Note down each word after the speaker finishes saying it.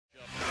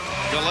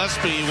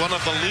Gillespie, one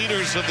of the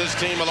leaders of this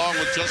team, along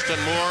with Justin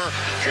Moore,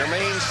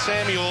 Jermaine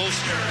Samuels,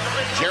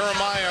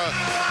 Jeremiah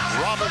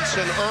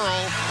Robinson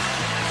Earl,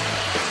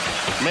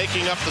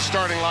 making up the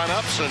starting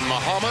lineups, and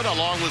Muhammad,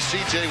 along with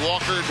C.J.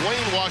 Walker,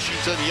 Dwayne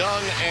Washington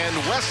Young, and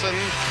Wesson.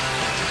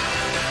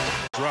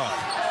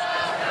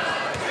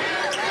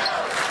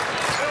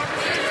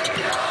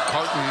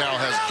 Carton now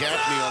has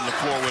Gaffney on the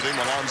floor with him.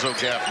 Alonzo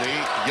Gaffney,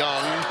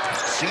 Young,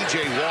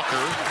 C.J.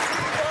 Walker,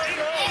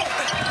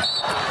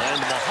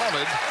 and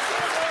Muhammad.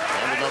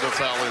 And another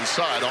foul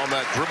inside on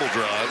that dribble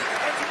drive.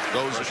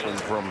 Goes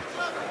from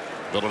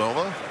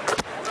Villanova.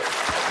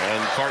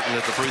 And Carton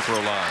at the free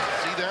throw line.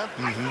 See that?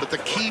 But the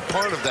key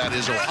part of that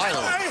is Ohio.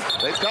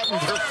 They've gotten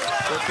their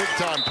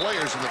big-time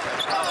players in the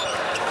past.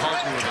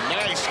 Carton with a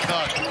nice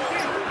cut.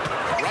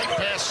 Right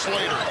past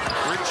Slater.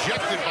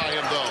 Rejected by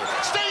him, though.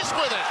 Stays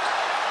with it.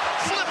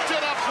 Flipped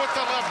it up with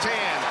the left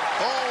hand.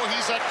 Oh,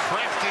 he's a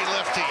crafty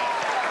lefty.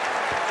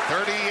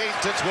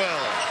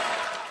 38-12.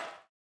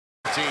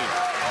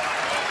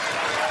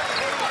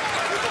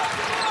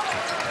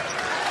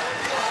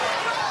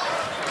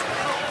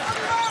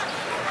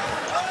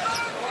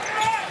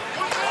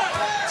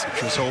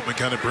 Chris Holtman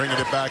kind of bringing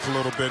it back a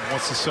little bit,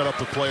 wants to set up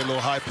the play, a little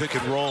high pick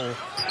and roll.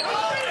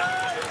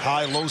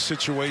 High-low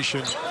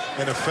situation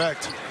in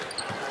effect.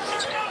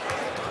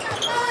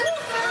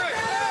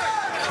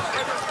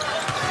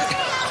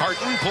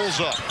 Carton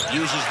pulls up,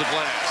 uses the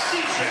glass.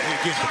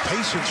 And again, the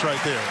patience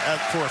right there.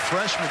 For a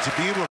freshman to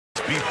be able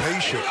to be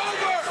patient.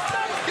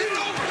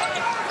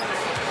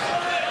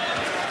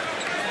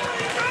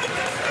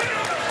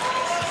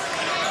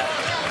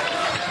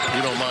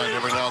 You don't mind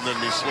every now and then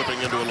me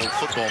slipping into a little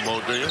football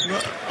mode, do you?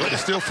 But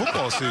it's still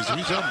football season. What are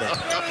you talking about?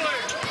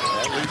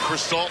 I'll leave for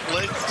Salt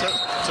Lake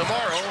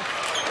tomorrow.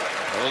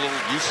 A little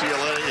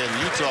UCLA and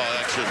Utah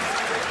action.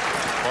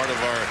 Part of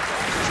our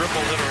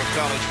triple hitter of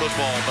college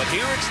football. But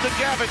here it's the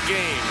Gavitt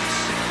games.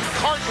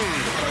 Carton.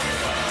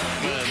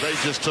 And they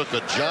just took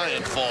a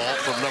giant fall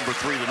from number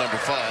 3 to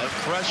number 5.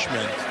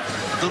 Freshman,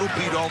 little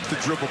beat off the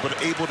dribble, but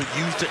able to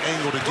use the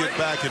angle to get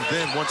back, and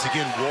then once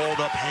again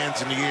walled up,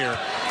 hands in the air,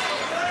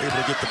 able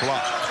to get the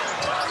block.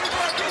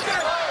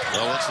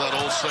 Well, what's that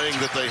old saying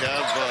that they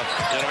have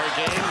in our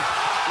game?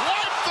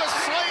 Wipe the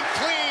slate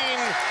clean,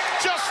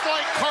 just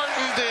like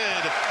Carton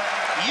did.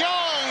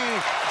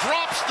 Young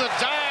drops the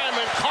dime,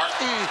 and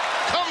Carton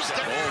comes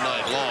down all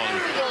night long.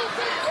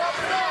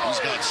 He's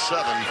got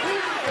 7,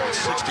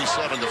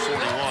 67 to 41.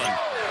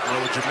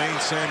 Well, with Jermaine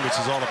Samuels,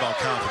 is all about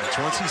confidence.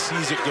 Once he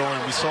sees it going,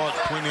 we saw it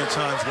plenty of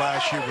times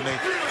last year when they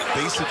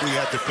basically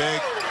had to beg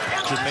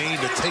Jermaine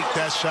to take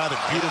that shot. A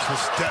beautiful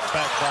step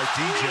back by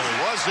DJ.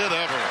 Was it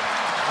ever?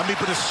 I mean,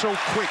 but it's so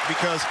quick,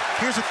 because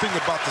here's the thing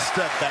about the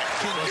step back.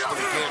 He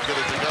can't get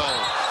it to go.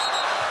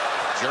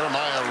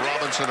 Jeremiah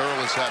Robinson Earl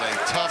has had a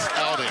tough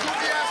outing.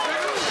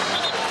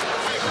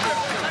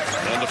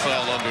 And a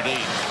foul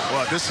underneath.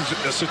 Well, this is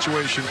a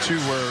situation, too,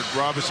 where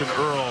Robinson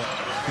Earl,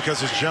 because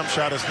his jump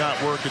shot is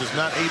not working, is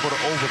not able to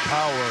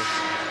overpower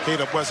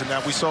Caleb Wesson.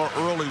 Now, we saw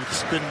early with the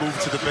spin move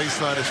to the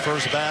baseline, his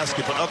first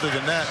basket, but other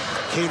than that,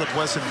 Caleb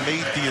Wesson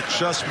made the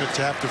adjustment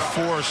to have to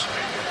force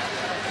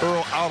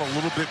Earl out a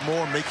little bit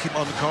more, make him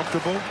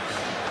uncomfortable.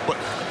 But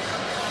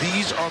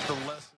these are the lessons.